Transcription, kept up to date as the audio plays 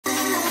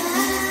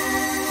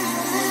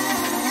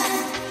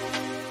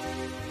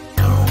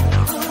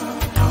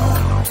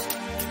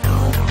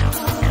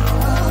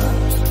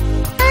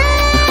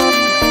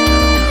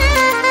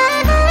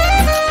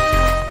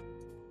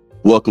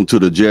Welcome to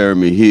the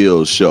Jeremy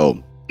Hill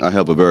Show. I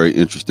have a very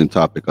interesting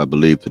topic, I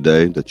believe,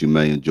 today that you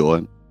may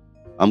enjoy.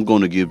 I'm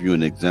going to give you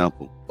an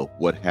example of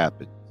what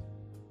happens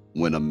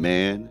when a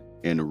man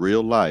in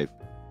real life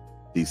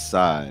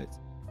decides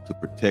to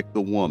protect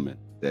a woman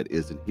that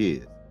isn't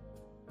his.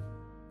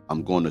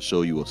 I'm going to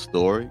show you a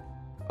story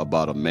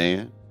about a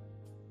man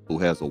who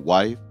has a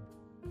wife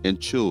and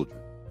children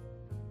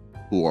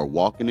who are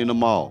walking in a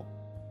mall,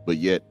 but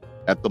yet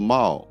at the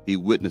mall, he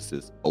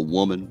witnesses a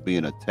woman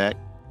being attacked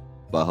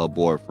by her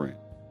boyfriend.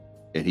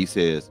 And he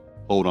says,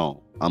 hold on,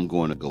 I'm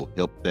going to go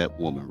help that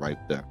woman right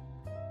there.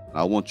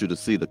 I want you to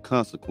see the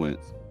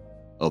consequence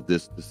of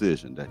this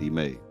decision that he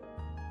made.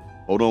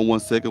 Hold on 1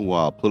 second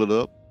while I pull it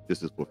up.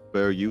 This is for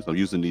fair use. I'm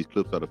using these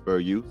clips out of fair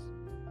use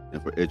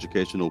and for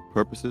educational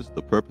purposes.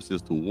 The purpose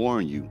is to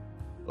warn you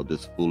of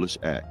this foolish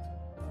act.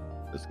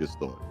 Let's get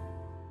started.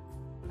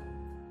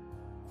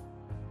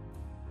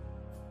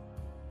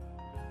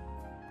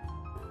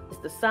 It's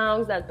the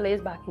songs that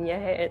plays back in your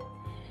head.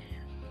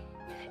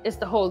 It's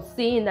the whole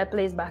scene that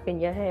plays back in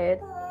your head.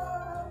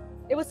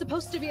 It was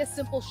supposed to be a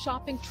simple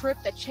shopping trip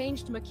that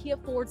changed Makia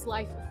Ford's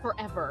life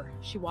forever.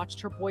 She watched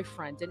her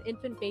boyfriend, an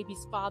infant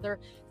baby's father,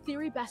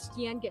 Thierry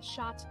Bastien, get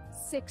shot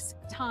 6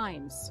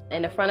 times.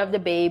 In the front of the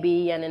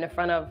baby and in the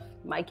front of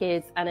my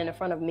kids and in the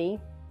front of me.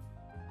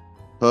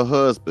 Her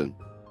husband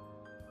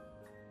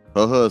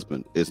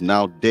is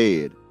now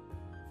dead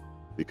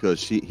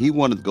because he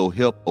wanted to go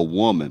help a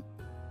woman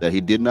that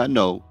he did not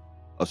know,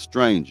 a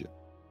stranger.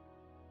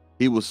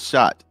 He was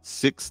shot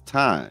 6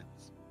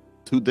 times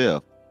to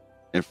death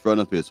in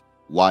front of his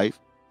wife,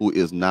 who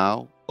is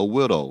now a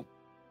widow,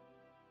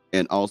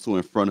 and also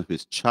in front of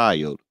his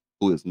child,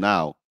 who is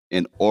now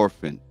an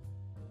orphan.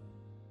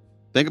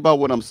 Think about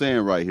what I'm saying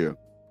right here.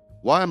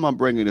 Why am I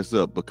bringing this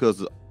up?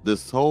 Because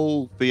this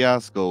whole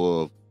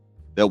fiasco of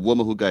that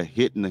woman who got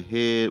hit in the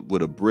head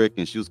with a brick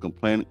and she was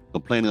complaining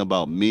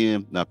about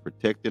men not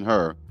protecting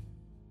her,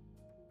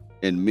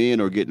 and men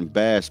are getting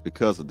bashed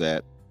because of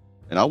that.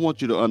 And I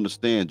want you to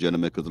understand,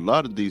 gentlemen, because a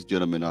lot of these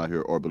gentlemen out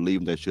here are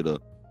believing they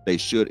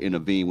should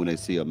intervene when they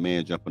see a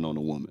man jumping on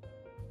a woman,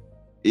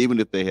 even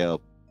if they have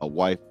a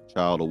wife,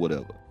 child, or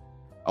whatever.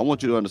 I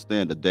want you to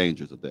understand the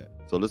dangers of that.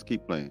 So let's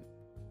keep playing.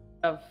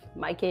 Of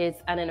my kids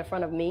and in the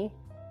front of me,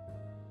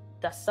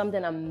 that's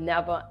something I'm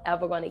never,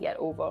 ever going to get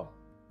over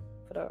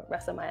for the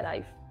rest of my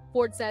life.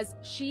 Ford says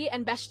she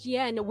and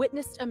Bastien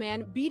witnessed a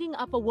man beating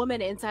up a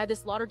woman inside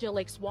this Lauderdale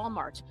Lakes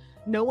Walmart.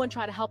 No one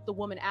tried to help the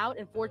woman out,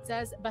 and Ford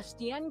says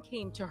Bastien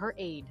came to her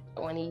aid.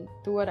 When he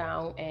threw her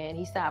down and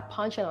he started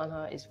punching on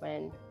her is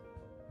when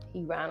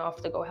he ran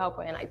off to go help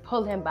her, and I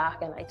pulled him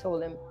back and I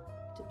told him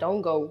to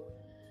don't go.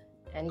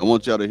 And I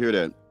want y'all to hear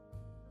that.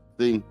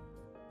 See,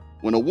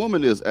 when a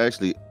woman is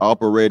actually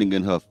operating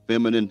in her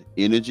feminine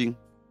energy,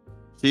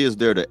 she is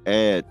there to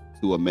add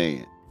to a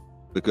man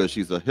because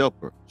she's a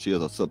helper. She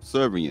is a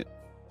subservient.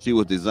 She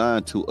was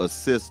designed to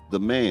assist the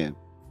man.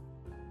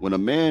 When a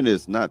man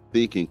is not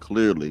thinking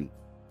clearly,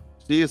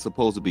 she is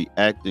supposed to be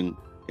acting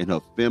in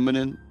her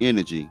feminine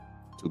energy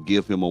to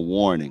give him a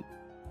warning.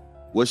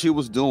 What she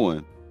was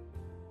doing,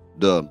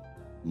 the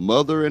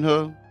mother in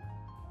her,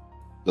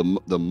 the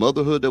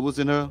motherhood that was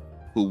in her,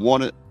 who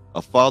wanted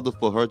a father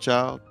for her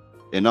child,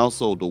 and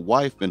also the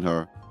wife in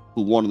her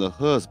who wanted a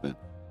husband.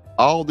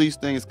 All these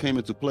things came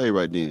into play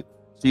right then.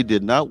 She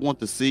did not want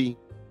to see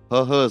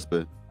her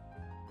husband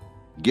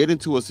get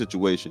into a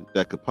situation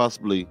that could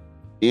possibly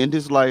end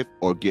his life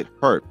or get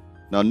hurt.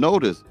 Now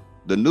notice,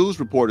 the news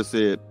reporter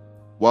said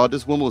while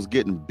this woman was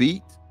getting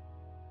beat,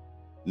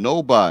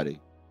 nobody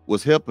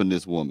was helping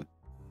this woman.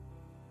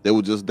 They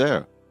were just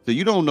there. So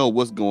you don't know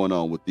what's going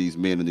on with these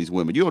men and these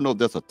women. You don't know if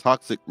that's a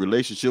toxic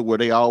relationship where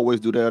they always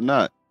do that or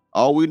not.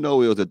 All we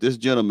know is that this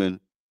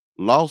gentleman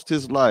lost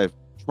his life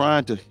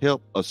trying to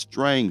help a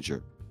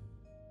stranger.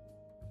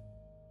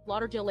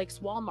 Lauderdale Lakes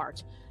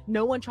Walmart.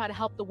 No one tried to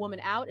help the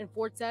woman out, and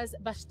Ford says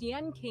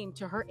Bastien came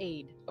to her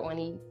aid. When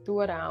he threw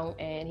her down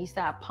and he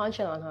started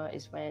punching on her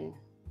is when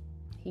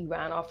he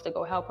ran off to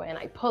go help her, and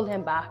I pulled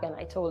him back and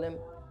I told him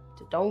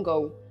to don't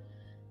go.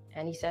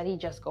 And he said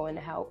he'd just go in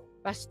to help.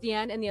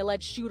 Bastien and the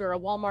alleged shooter, a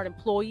Walmart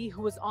employee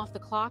who was off the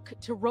clock,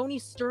 Ronnie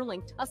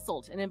Sterling,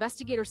 tussled, and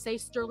investigators say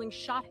Sterling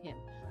shot him.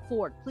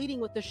 Ford pleading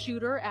with the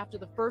shooter after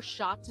the first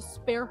shot to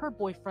spare her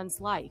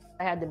boyfriend's life.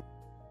 I had to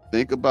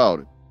think about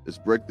it. Let's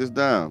break this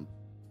down.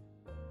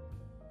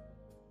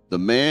 The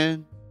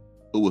man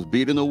who was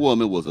beating the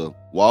woman was a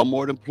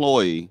Walmart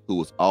employee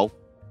who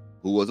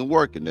wasn't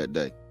working that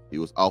day. He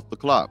was off the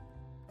clock.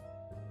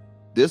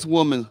 This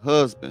woman's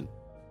husband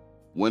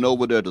went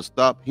over there to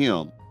stop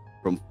him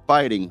from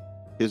fighting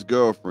his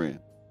girlfriend.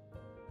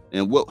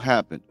 And what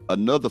happened?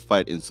 Another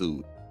fight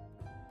ensued.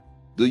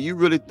 Do you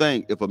really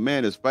think if a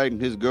man is fighting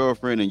his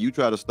girlfriend and you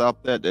try to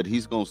stop that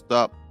he's going to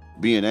stop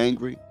being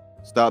angry,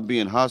 stop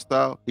being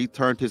hostile? He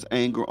turned his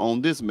anger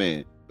on this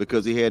man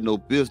because he had no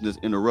business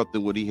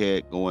interrupting what he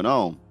had going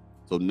on.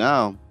 So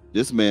now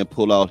this man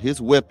pulled out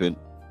his weapon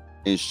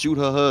and shoot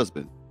her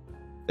husband.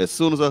 As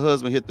soon as her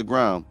husband hit the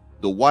ground,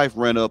 the wife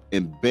ran up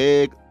and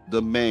begged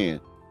the man,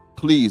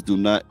 please do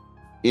not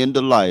end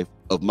the life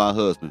of my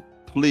husband,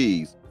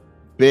 please,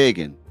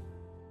 begging.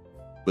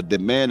 But the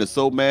man is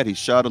so mad he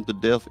shot him to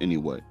death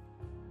anyway.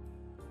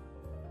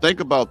 Think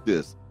about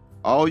this.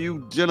 All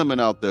you gentlemen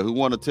out there who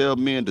want to tell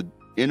men to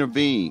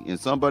intervene in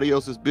somebody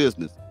else's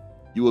business,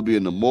 you will be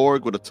in the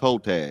morgue with a toe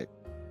tag.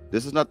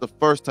 This is not the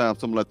first time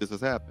something like this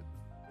has happened.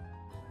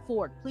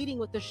 Ford pleading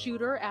with the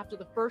shooter after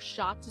the first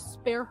shot to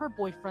spare her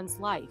boyfriend's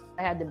life.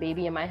 I had the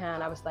baby in my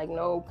hand. I was like,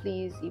 no,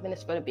 please, even if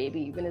it's for the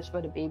baby, even if it's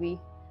for the baby.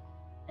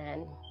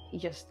 And he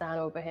just stand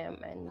over him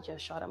and he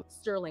just shot him.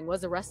 Sterling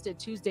was arrested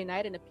Tuesday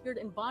night and appeared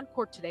in bond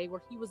court today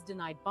where he was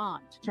denied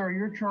bond. Sir,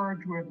 you're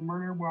charged with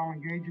murder while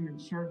engaging in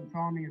certain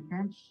felony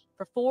offense.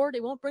 For Ford,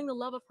 it won't bring the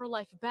love of her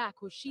life back,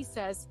 who she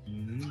says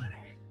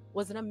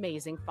was an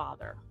amazing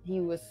father.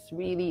 He was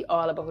really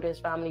all about his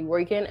family,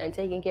 working and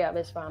taking care of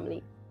his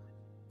family.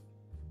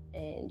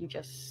 And you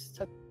just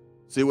took...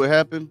 See what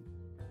happened?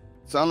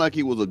 Sound like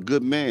he was a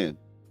good man,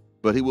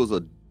 but he was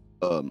a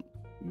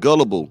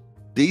gullible,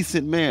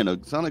 decent man.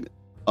 Sound like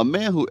a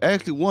man who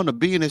actually wanted to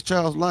be in his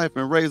child's life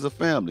and raise a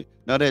family.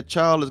 Now that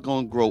child is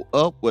going to grow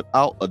up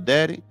without a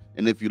daddy.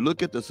 And if you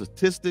look at the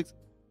statistics,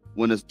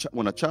 when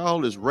a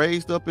child is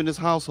raised up in his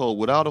household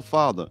without a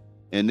father,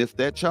 and if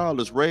that child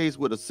is raised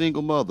with a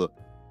single mother,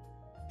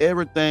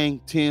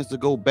 everything tends to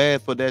go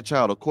bad for that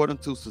child, according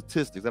to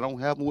statistics. I don't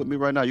have them with me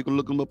right now. You can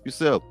look them up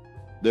yourself.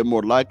 They're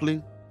more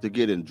likely to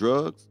get in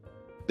drugs.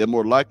 They're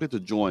more likely to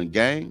join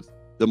gangs.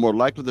 They're more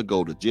likely to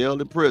go to jail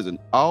and prison,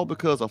 all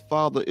because a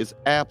father is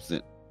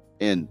absent.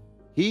 And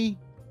he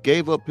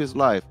gave up his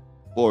life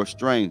for a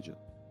stranger.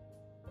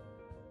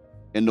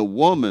 And the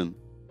woman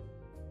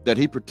that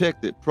he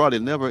protected probably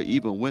never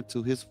even went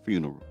to his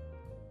funeral.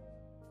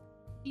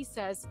 He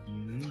says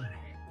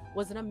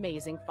was an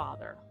amazing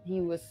father. He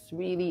was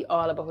really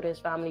all about his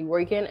family,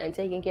 working and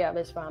taking care of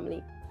his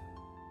family.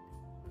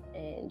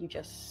 And you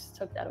just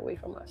took that away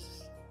from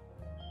us.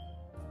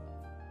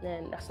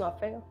 And that's not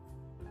fair.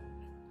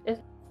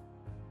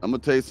 I'm going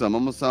to tell you something.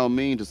 I'm going to sound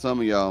mean to some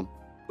of y'all,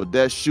 but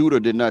that shooter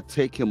did not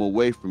take him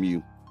away from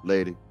you,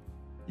 lady.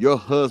 Your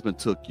husband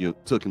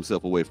took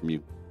himself away from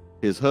you.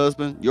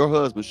 Your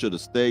husband should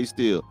have stayed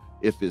still.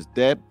 If it's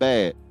that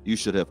bad, you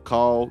should have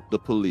called the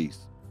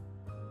police.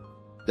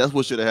 That's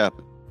what should have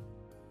happened.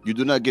 You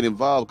do not get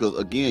involved because,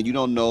 again, you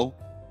don't know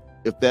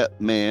if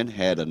that man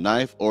had a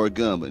knife or a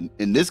gun. But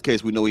in this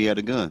case, we know he had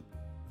a gun.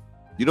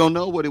 You don't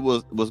know what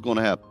was going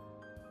to happen.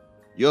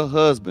 Your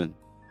husband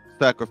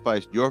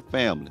sacrificed your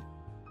family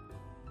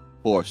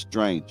for a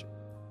stranger.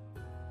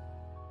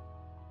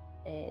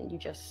 And you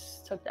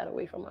just took that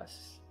away from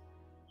us.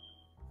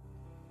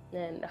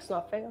 And that's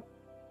not fair.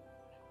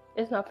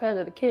 It's not fair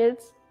to the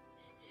kids.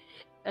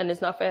 And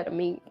it's not fair to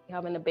me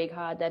having a big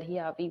heart that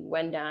he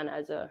went down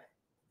as a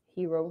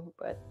hero,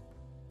 but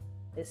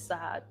it's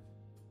sad.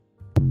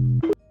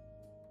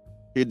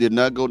 He did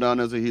not go down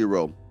as a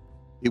hero.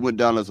 He went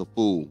down as a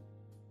fool.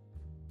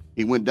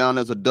 He went down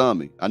as a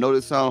dummy. I know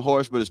this sounds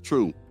harsh, but it's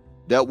true.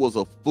 That was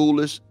a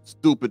foolish,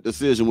 stupid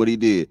decision what he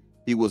did.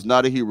 He was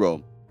not a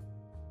hero.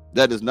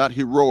 That is not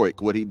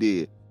heroic what he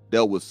did.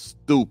 That was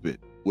stupid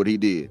what he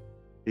did.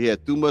 He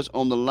had too much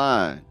on the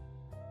line.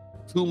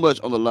 Too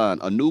much on the line.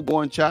 A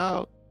newborn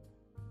child.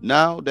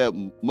 Now that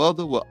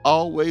mother will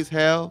always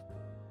have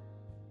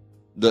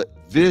the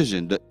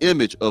vision, the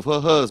image of her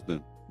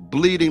husband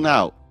bleeding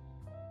out,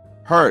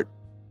 hurt,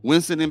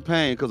 wincing in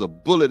pain because a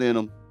bullet in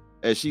him,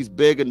 as she's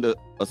begging the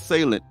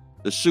assailant,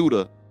 the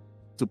shooter,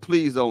 to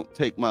please don't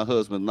take my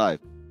husband's life.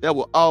 That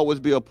will always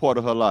be a part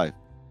of her life.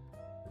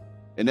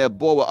 And that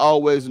boy will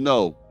always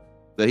know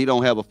that he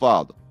don't have a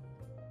father.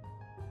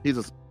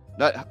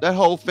 That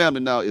whole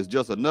family now is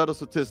just another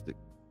statistic.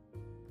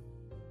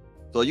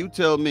 So you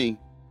tell me,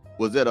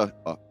 was that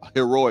a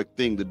heroic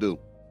thing to do?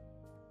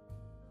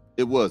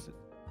 It wasn't.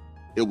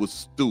 It was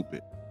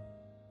stupid.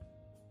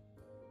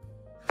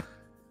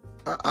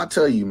 I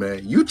tell you,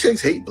 man, you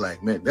chicks hate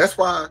black men. That's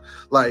why,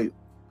 like,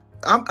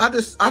 I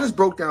just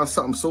broke down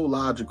something so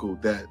logical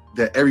that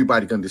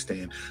everybody can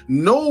understand.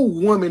 No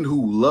woman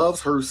who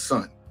loves her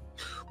son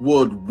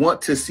would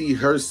want to see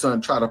her son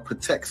try to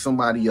protect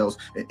somebody else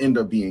and end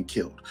up being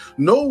killed.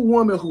 No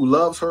woman who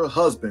loves her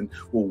husband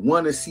will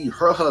want to see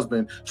her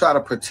husband try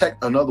to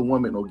protect another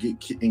woman or get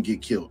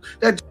killed.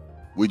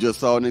 We just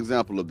saw an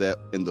example of that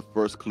in the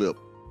first clip.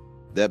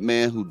 That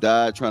man who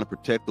died trying to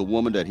protect the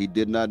woman that he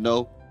did not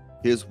know,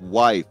 his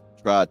wife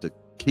tried to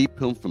keep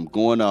him from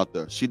going out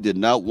there. She did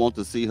not want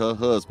to see her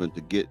husband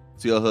get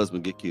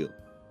killed.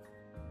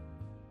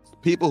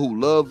 People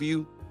who love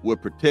you will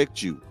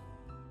protect you.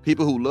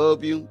 People who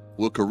love you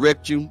will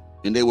correct you,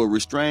 and they will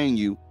restrain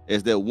you,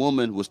 as that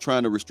woman was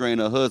trying to restrain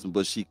her husband,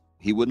 but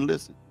he wouldn't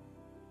listen.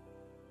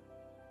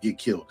 Get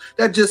killed.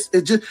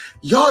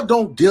 Y'all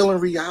don't deal in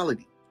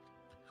reality,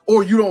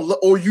 or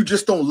you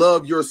just don't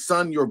love your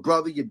son, your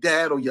brother, your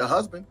dad, or your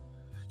husband.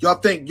 Y'all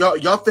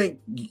think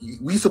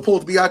we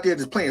supposed to be out there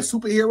just playing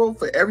superhero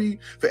for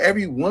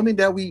every woman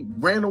that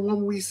random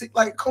woman we see?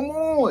 Like, come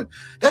on,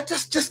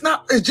 it's just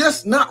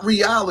not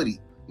reality.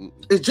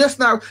 It's just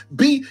not.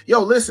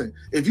 Listen,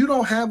 if you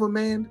don't have a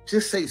man,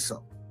 just say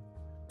so.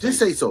 Just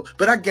say so.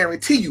 But I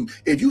guarantee you,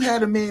 if you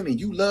had a man and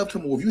you loved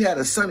him, or if you had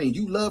a son and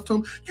you loved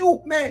him,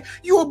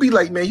 you'll be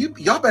like, man,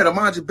 y'all better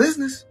mind your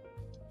business.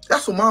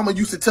 That's what mama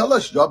used to tell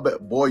us.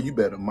 You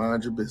better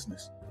mind your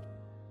business.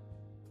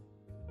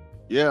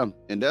 Yeah,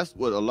 and that's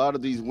what a lot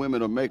of these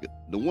women are making.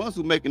 The ones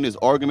who making this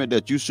argument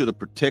that you should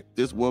protect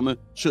this woman,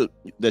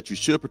 that you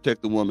should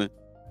protect the woman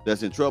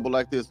that's in trouble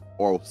like this,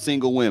 are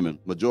single women,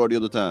 majority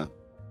of the time.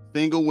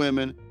 Single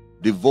women,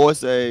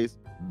 divorcees,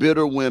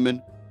 bitter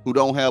women who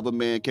don't have a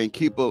man, can't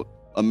keep a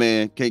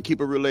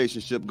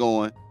relationship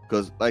going.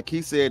 Because like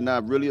he said, and I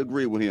really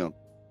agree with him,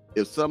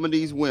 if some of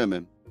these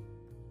women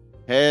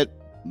had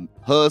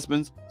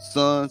husbands,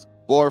 sons,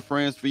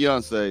 boyfriends,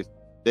 fiancés,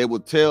 they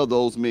would tell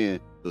those men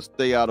to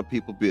stay out of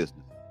people's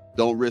business.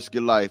 Don't risk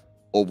your life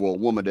over a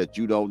woman that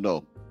you don't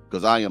know.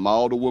 Because I am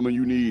all the woman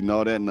you need and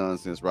all that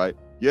nonsense, right?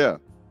 Yeah.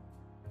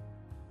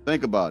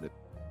 Think about it.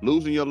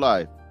 Losing your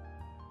life.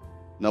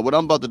 Now, what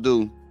I'm about to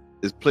do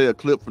is play a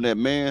clip from that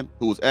man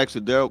who was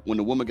actually there when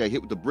the woman got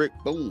hit with the brick,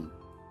 boom,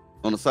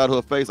 on the side of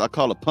her face. I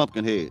call it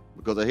pumpkin head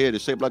because her head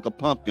is shaped like a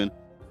pumpkin,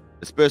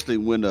 especially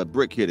when the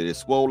brick hit it. It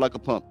swole like a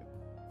pumpkin.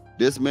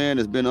 This man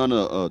has been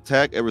under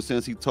attack ever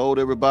since he told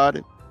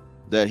everybody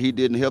that he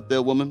didn't help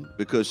that woman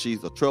because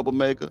she's a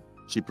troublemaker.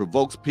 She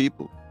provokes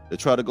people to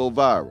try to go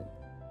viral.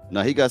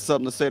 Now, he got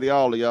something to say to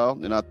all of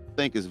y'all, and I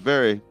think it's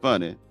very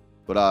funny,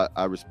 but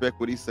I respect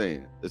what he's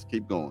saying. Let's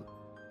keep going.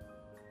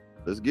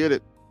 Let's get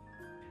it.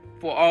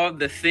 For all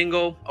the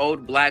single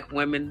old black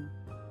women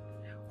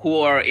who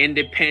are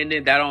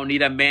independent, that don't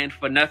need a man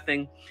for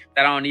nothing,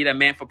 that don't need a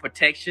man for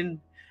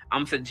protection,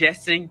 I'm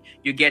suggesting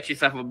you get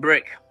yourself a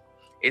brick.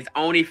 It's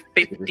only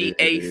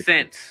 58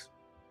 cents.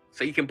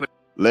 So you can put...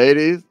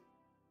 Ladies,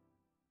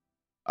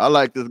 I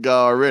like this guy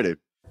already.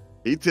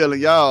 He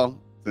telling y'all,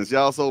 since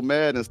y'all so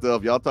mad and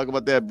stuff, y'all talk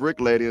about that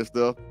brick lady and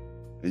stuff,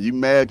 and you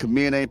mad because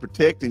men ain't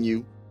protecting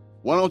you,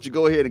 why don't you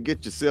go ahead and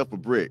get yourself a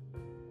brick?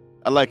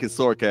 I like his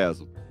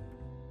sarcasm.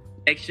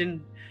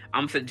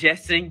 I'm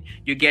suggesting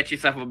you get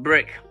yourself a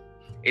brick.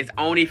 It's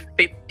only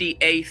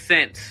 58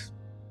 cents.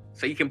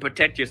 So you can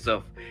protect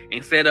yourself.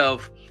 Instead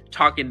of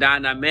talking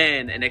down a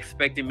man and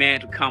expecting man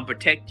to come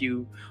protect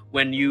you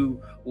when you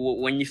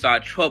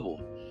start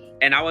trouble.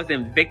 And I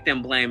wasn't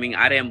victim blaming.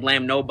 I didn't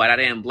blame nobody. I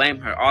didn't blame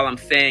her. All I'm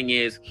saying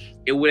is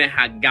it wouldn't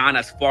have gone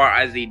as far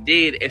as it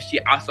did if she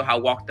also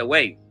had walked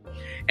away.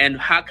 And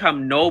how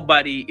come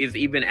nobody is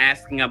even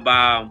asking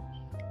about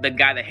the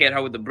guy that hit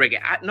her with the brick?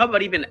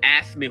 Nobody even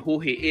asked me who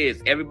he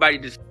is. Everybody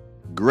just...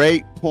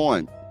 Great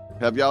point.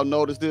 Have y'all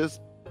noticed this?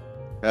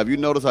 Have you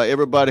noticed how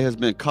everybody has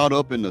been caught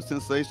up in the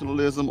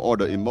sensationalism or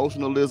the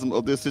emotionalism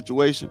of this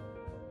situation?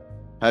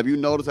 Have you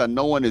noticed how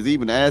no one is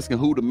even asking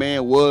who the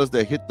man was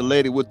that hit the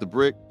lady with the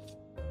brick?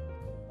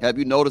 Have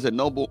you noticed that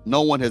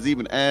no one has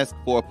even asked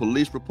for a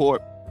police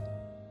report?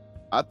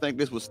 I think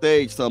this was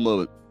staged, some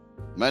of it.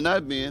 Might not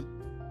have been.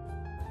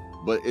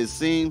 But it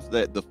seems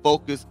that the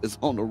focus is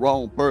on the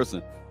wrong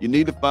person. You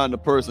need to find the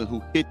person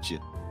who hit you.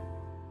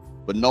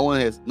 But no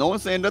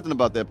one's saying nothing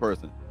about that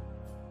person.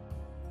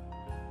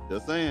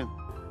 Just saying.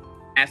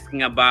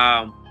 Asking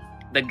about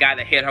the guy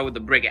that hit her with the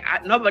brick.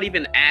 Nobody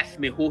even asked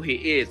me who he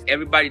is.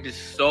 Everybody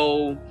just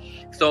so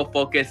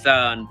focused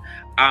on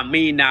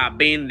me not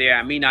being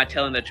there, me not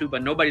telling the truth,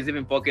 but nobody's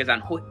even focused on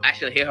who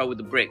actually hit her with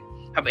the brick.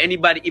 Have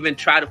anybody even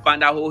tried to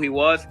find out who he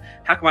was?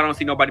 How come I don't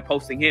see nobody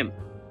posting him?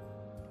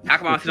 How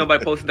come I don't see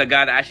nobody posting the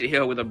guy that actually hit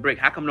her with a brick?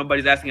 How come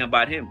nobody's asking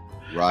about him?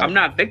 Right. I'm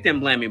not victim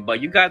blaming,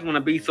 but you guys want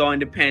to be so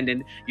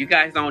independent. You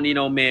guys don't need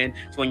no man.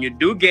 So when you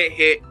do get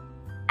hit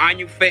on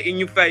your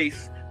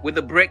face with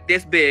a brick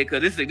this big,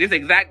 because this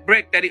exact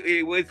brick that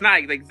it's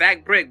not the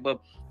exact brick, but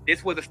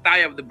this was the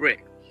style of the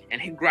brick, and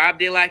he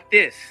grabbed it like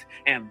this,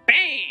 and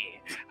bang!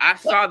 I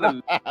saw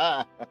the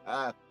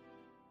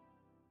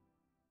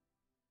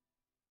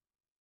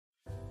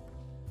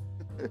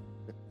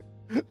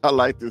I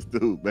like this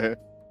dude, man.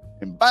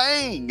 And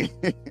bang!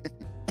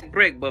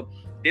 brick, but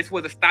this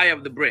was the style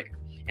of the brick,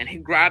 and he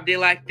grabbed it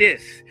like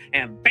this,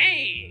 and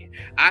bang!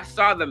 I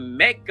saw the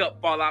makeup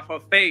fall off her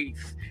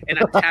face and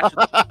attached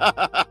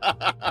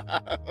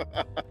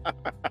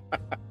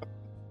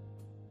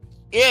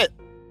it.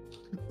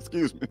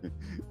 Excuse me.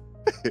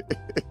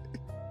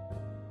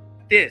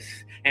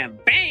 this,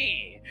 and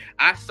bang!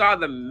 I saw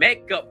the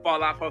makeup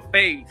fall off her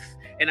face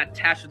and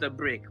attached to the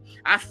brick.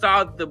 I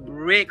saw the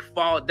brick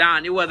fall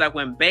down. It was like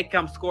when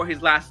Beckham scored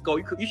his last goal.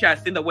 You should have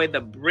seen the way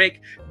the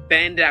brick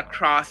bended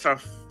across her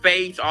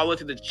face all the way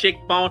to the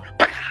cheekbone.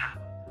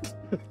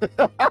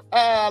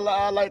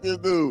 I like this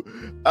dude.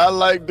 I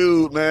like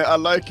dude, man. I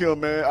like him,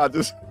 man.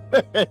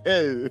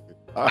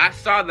 I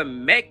saw the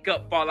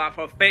makeup fall off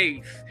her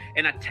face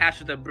and attached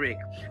to the brick.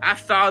 I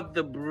saw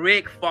the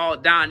brick fall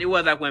down. It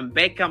was like when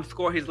Beckham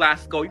scored his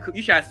last goal.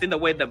 You should have seen the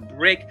way the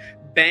brick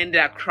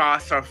bended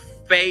across her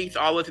face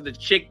all the way to the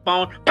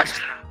cheekbone.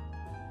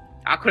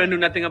 I couldn't do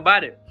nothing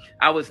about it.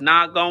 I was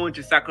not going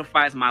to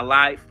sacrifice my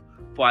life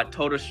for a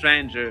total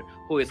stranger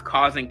who is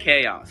causing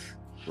chaos.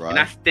 Right. And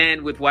I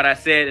stand with what I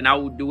said, and I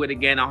will do it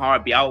again in a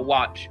heartbeat. I'll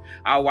watch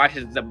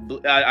as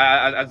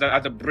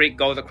the brick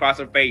goes across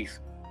her face.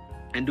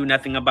 and do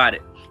nothing about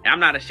it. And I'm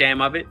not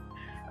ashamed of it.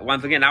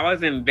 Once again, I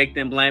wasn't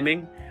victim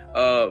blaming.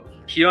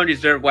 She don't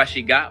deserve what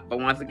she got, but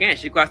once again,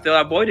 she could have still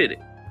avoided it.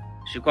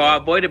 She could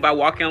have avoided it by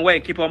walking away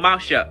and keep her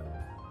mouth shut.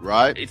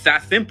 Right. It's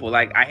that simple.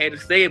 Like, I hate to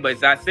say it, but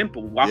it's that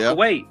simple. Walk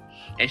away.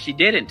 And she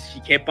didn't. She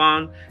kept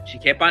on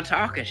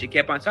talking. She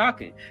kept on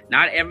talking.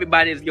 Not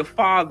everybody is your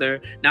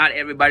father. Not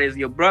everybody is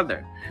your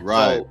brother.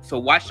 Right. So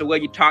watch the way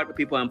you talk to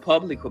people in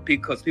public,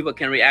 because people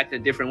can react a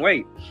different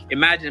way.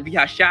 Imagine if he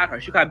had shot her.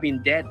 She could have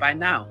been dead by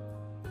now.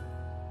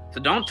 So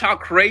don't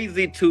talk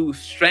crazy to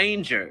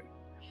stranger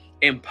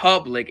in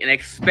public and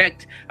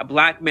expect a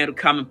black man to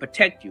come and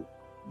protect you.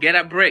 Get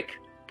a brick.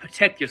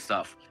 Protect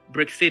yourself.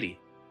 Brick City.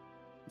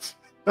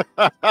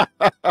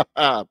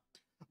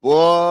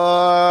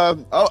 Boy,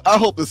 I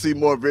hope to see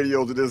more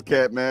videos of this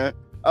cat, man.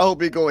 I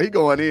hope he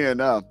going in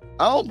now.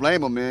 I don't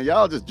blame him, man.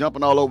 Y'all just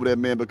jumping all over that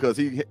man because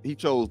he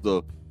chose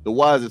the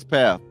wisest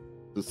path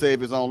to save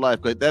his own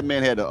life. Because that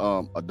man had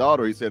a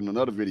daughter, he said in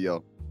another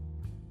video.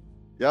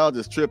 Y'all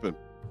just tripping.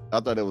 I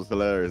thought that was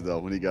hilarious though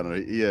when he got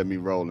on. He had me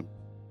rolling.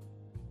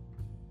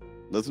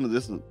 Listen to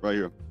this one right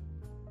here.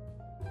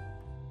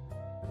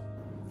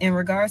 In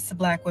regards to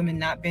black women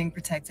not being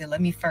protected,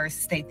 let me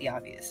first state the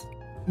obvious.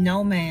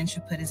 No man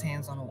should put his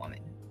hands on a woman.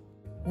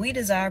 We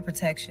desire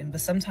protection, but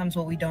sometimes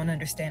what we don't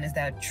understand is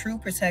that true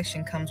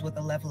protection comes with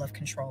a level of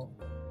control.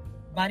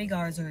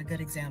 Bodyguards are a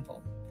good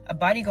example. A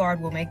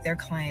bodyguard will make their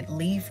client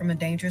leave from a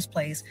dangerous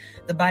place.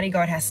 The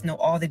bodyguard has to know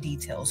all the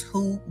details: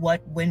 who,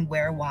 what, when,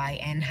 where, why,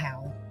 and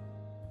how.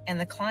 And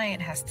the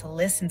client has to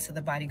listen to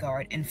the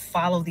bodyguard and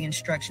follow the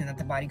instruction that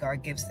the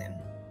bodyguard gives them.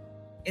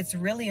 It's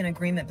really an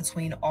agreement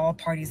between all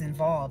parties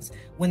involved.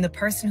 When the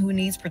person who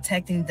needs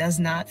protecting does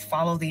not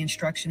follow the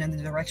instruction and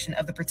the direction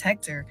of the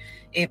protector,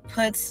 it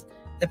puts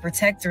the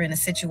protector in a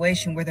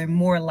situation where they're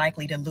more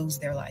likely to lose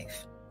their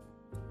life.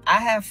 I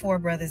have 4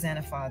 brothers and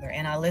a father,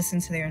 and I listen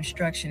to their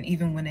instruction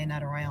even when they're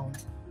not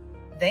around.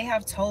 They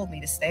have told me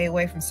to stay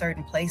away from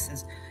certain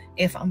places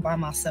if I'm by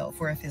myself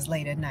or if it's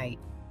late at night.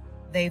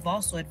 They've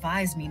also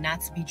advised me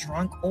not to be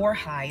drunk or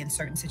high in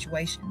certain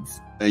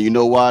situations. And you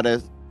know why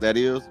that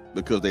is?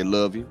 Because they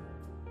love you.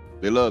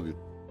 They love you.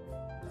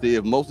 See,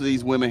 if most of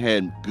these women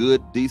had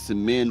good, decent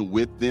men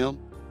with them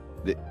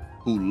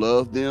who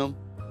love them,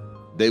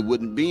 they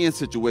wouldn't be in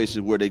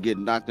situations where they get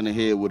knocked in the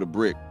head with a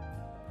brick.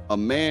 A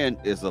man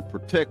is a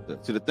protector.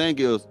 See, the thing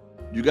is,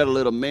 you got to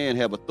let a man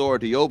have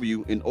authority over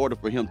you in order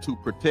for him to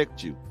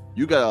protect you.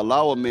 You got to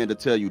allow a man to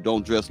tell you,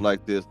 don't dress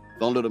like this.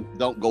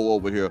 Don't go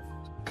over here.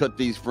 Cut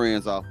these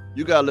friends off.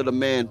 You got to let a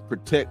man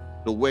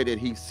protect the way that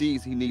he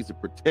sees he needs to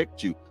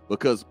protect you.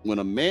 Because when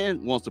a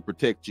man wants to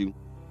protect you,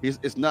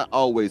 it's not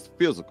always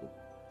physical.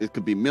 It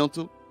could be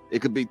mental.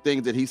 It could be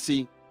things that he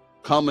see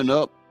coming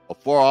up or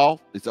far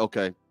off. It's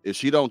okay. If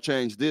she don't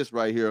change this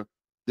right here,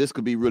 this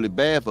could be really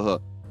bad for her.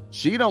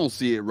 She don't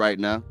see it right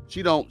now.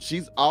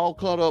 She's all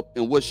caught up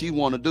in what she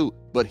want to do,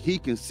 but he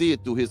can see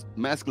it through his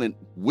masculine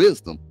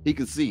wisdom. He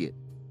can see it.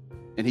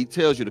 And he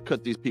tells you to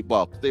cut these people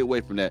off. Stay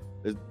away from that.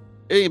 It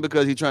ain't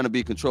because he's trying to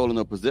be controlling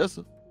or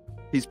possessive.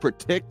 He's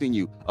protecting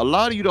you. A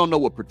lot of you don't know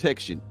what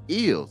protection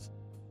is.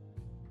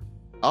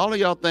 All of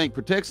y'all think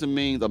protection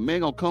means a man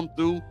gonna come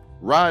through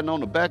riding on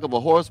the back of a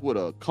horse with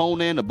a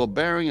Conan the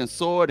Barbarian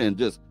sword and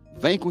just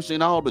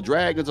vanquishing all the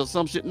dragons or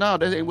some shit. No,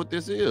 that ain't what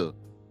this is.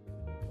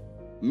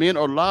 Men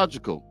are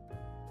logical.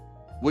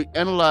 We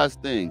analyze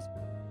things.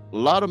 A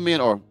lot of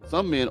men, or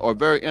some men, are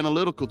very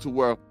analytical to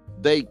where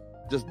they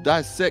just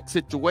dissect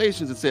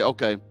situations and say,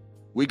 okay,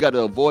 we got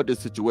to avoid this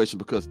situation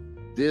because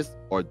this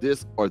or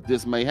this or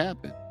this may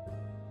happen.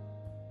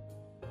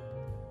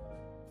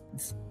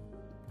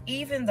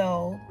 Even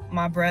though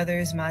my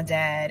brothers, my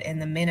dad,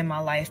 and the men in my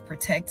life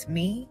protect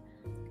me,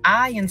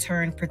 I in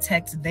turn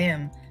protect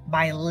them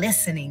by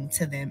listening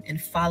to them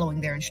and following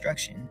their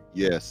instruction.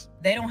 Yes.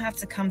 They don't have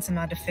to come to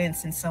my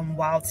defense in some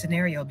wild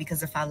scenario,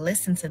 because if I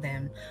listened to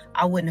them,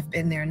 I wouldn't have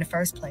been there in the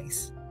first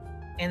place.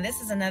 And this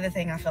is another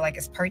thing I feel like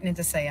is pertinent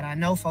to say, and I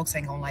know folks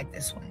ain't gonna like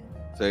this one.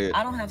 Say it.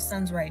 I don't have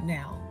sons right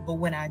now, but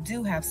when I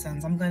do have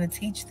sons, I'm gonna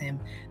teach them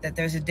that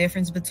there's a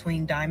difference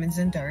between diamonds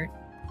and dirt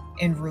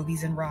and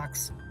rubies and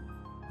rocks.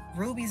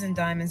 Rubies and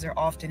diamonds are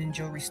often in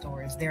jewelry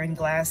stores. They're in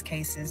glass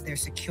cases, they're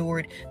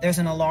secured, there's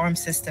an alarm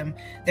system.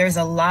 There's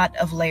a lot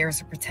of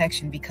layers of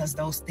protection because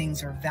those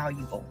things are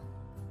valuable.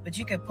 But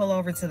you could pull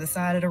over to the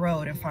side of the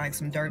road and find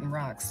some dirt and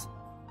rocks.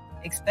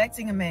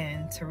 Expecting a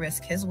man to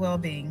risk his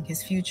well-being,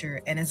 his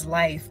future, and his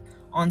life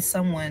on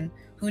someone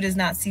who does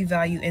not see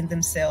value in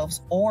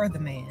themselves or the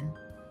man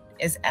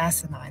is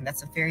asinine.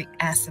 That's a very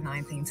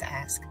asinine thing to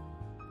ask.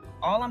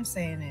 All I'm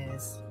saying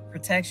is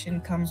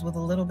protection comes with a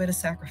little bit of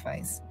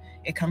sacrifice.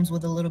 It comes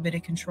with a little bit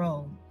of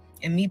control.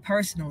 And me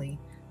personally,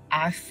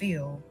 I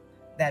feel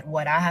that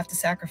what I have to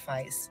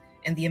sacrifice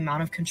and the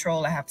amount of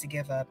control I have to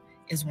give up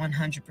is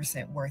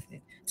 100% worth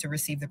it to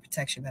receive the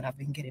protection that I've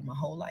been getting my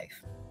whole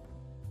life.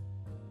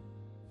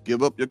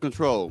 Give up your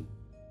control.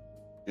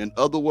 In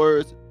other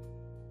words,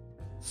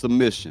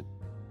 submission.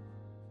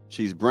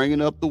 She's bringing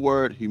up the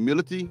word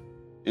humility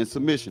and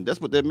submission. That's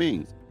what that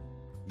means.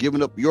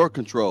 Giving up your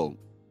control.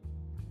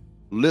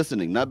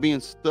 listening, not being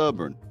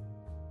stubborn,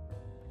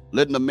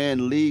 letting a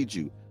man lead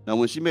you. Now,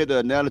 when she made the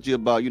analogy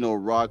about,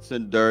 rocks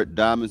and dirt,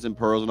 diamonds and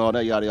pearls and all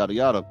that, yada, yada,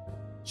 yada,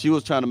 she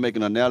was trying to make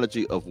an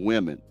analogy of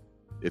women,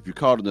 if you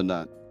caught it or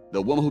not.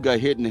 The woman who got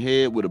hit in the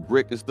head with a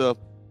brick and stuff,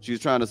 she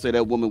was trying to say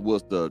that woman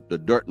was the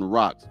dirt and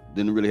rocks,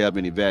 didn't really have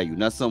any value.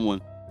 Not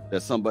someone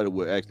that somebody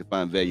would actually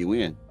find value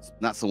in.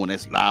 Not someone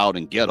that's loud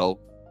and ghetto,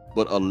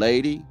 but a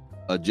lady,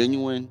 a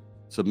genuine,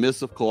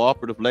 submissive,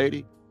 cooperative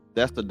lady.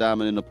 That's the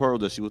diamond and the pearl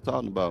that she was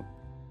talking about.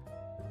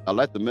 I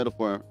like the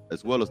metaphor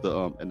as well as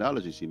the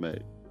analogy she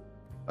made.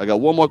 I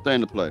got one more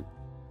thing to play.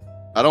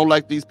 I don't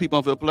like these people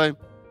I'm finna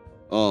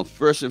play.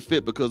 Fresh and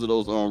Fit because of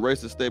those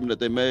racist statements that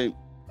they made.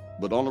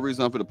 But the only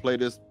reason I'm finna play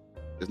this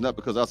is not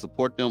because I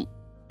support them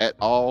at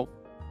all,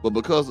 but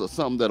because of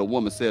something that a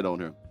woman said on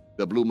here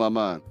that blew my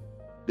mind.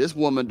 This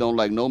woman don't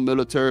like no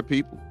military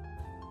people.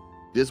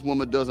 This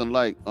woman doesn't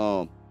like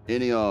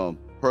any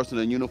person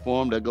in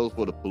uniform. That goes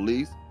for the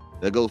police.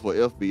 That goes for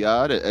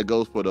FBI. That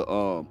goes for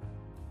the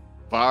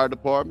fire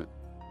department.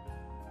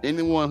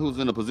 Anyone who's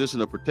in a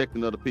position of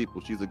protecting other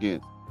people, she's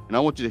against. And I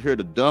want you to hear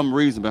the dumb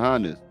reason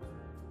behind this.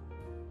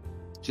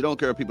 She don't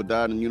care if people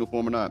died in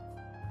uniform or not.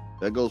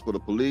 That goes for the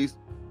police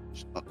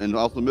and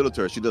also the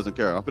military. She doesn't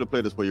care. I'm going to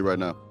play this for you right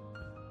now.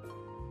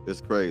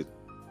 It's crazy.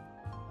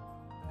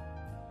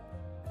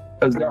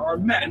 Because there are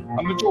men,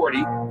 a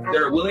majority,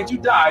 that are willing to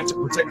die to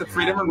protect the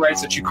freedom and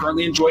rights that you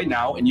currently enjoy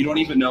now, and you don't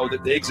even know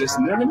that they exist,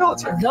 and they're in the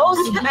military.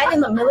 Those men in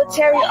the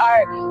military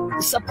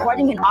are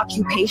supporting an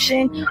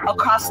occupation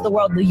across the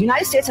world. The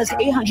United States has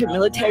 800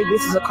 military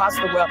bases across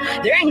the world.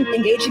 They're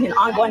engaging in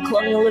ongoing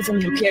colonialism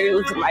and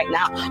imperialism right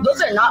now.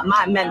 Those are not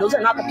my men. Those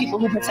are not the people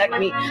who protect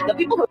me. The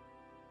people who...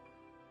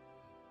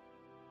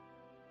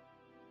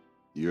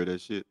 You hear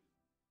that shit?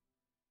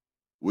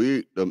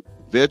 We, the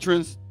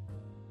veterans,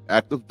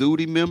 active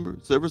duty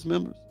members, service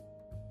members,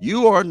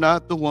 you are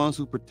not the ones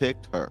who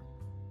protect her.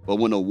 But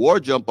when the war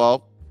jump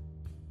off,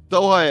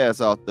 throw her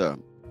ass out there.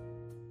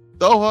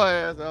 Throw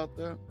her ass out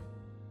there.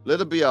 Let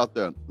her be out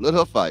there. Let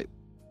her fight.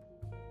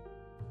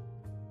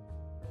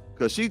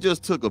 Because she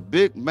just took a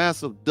big,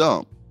 massive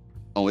dump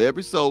on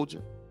every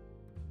soldier,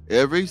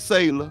 every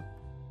sailor,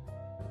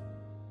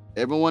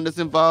 everyone that's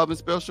involved in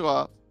special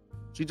ops.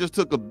 She just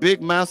took a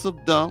big,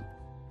 massive dump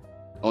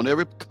on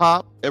every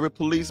cop, every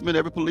policeman,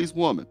 every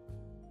policewoman,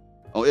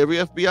 on every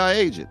FBI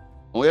agent,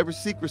 on every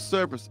Secret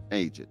Service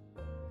agent.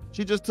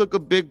 She just took a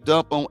big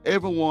dump on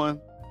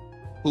everyone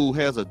who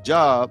has a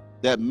job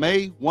that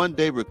may one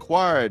day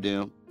require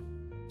them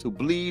to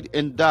bleed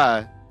and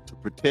die to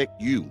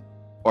protect you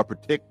or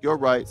protect your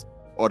rights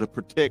or to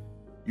protect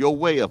your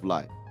way of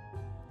life.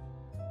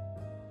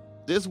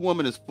 This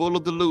woman is full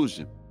of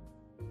delusion.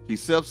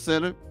 She's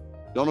self-centered,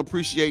 don't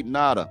appreciate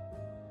nada.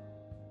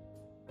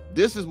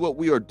 This is what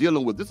we are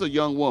dealing with. This is a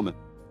young woman.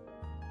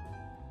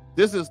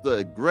 This is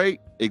the great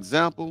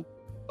example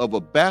of a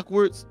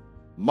backwards,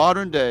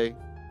 modern day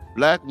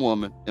black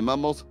woman, in my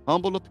most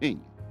humble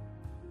opinion.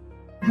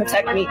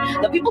 Protect me.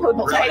 The people who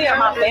protect me are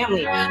my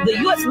family. The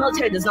U.S.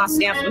 military does not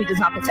stand for me, does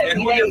not protect me.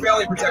 And who in your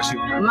family protects you?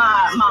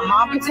 My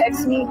mom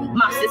protects me.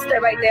 My sister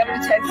right there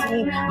protects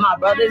me. My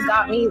brothers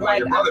got me.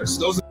 Like your brothers.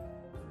 Those are...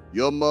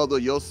 Your mother,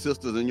 your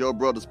sisters, and your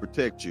brothers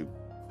protect you.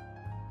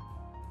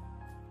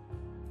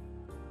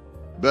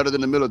 Better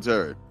than the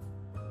military.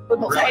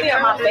 Protect me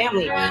are my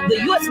family.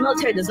 The U.S.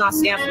 military does not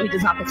stand for me,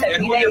 does not protect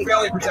and me. Who in your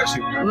family protects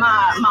you?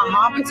 My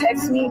mom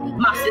protects me.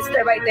 My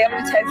sister right there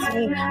protects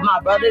me. My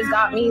brothers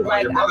got me.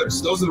 Like your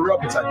brothers. Those are the real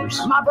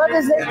protectors. My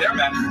brothers, and they're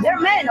men. They're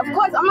men, of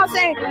course. I'm not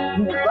saying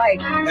like.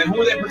 And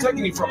who are they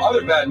protecting you from?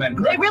 Other bad men.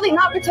 They're really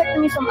not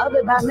protecting me from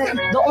other bad men.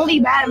 The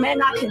only bad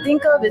men I can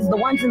think of is the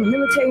ones in the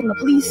military and the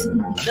police.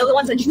 They're the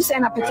ones that you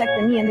saying are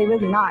protecting me, and they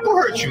really not. Who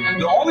hurt you?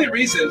 The only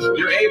reason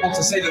you're able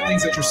to say the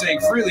things that you're saying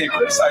freely and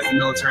criticize the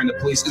military and the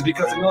police is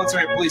because the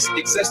military and police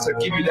exist to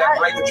give you that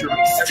right that you're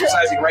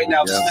exercising right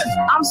now.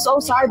 Yeah. I'm so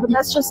sorry, but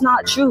that's just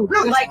not true.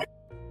 Like,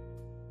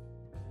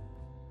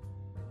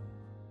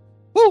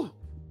 whew.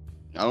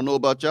 I don't know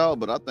about y'all,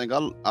 but I think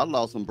I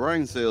lost some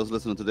brain cells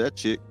listening to that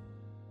chick.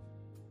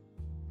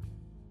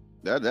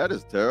 That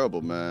is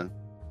terrible, man.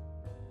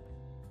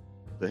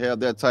 To have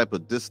that type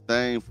of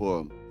disdain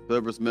for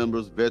service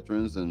members,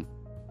 veterans, and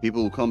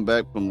people who come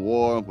back from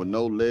war with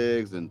no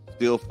legs and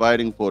still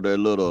fighting for their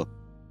little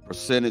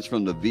percentage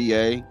from the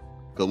VA.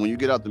 Because when you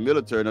get out the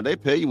military, now they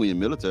pay you when you're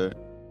military.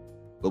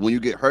 But when you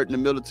get hurt in the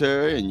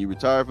military and you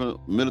retire from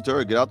the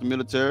military, get out the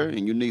military,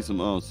 and you need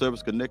some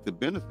service-connected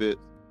benefits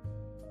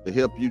to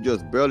help you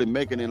just barely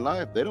make it in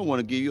life, they don't want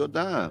to give you a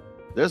dime.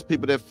 There's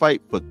people that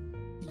fight for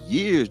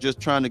years just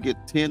trying to get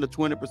 10 to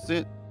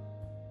 20%.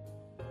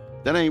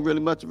 That ain't really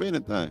much of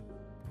anything.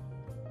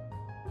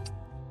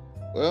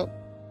 Well,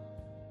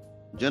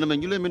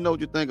 gentlemen, you let me know what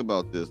you think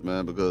about this,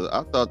 man, because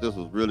I thought this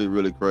was really,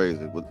 really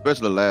crazy,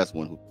 especially the last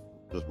one who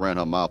just ran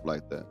her mouth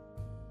like that.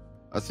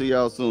 I'll see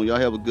y'all soon. Y'all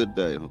have a good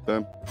day,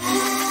 okay?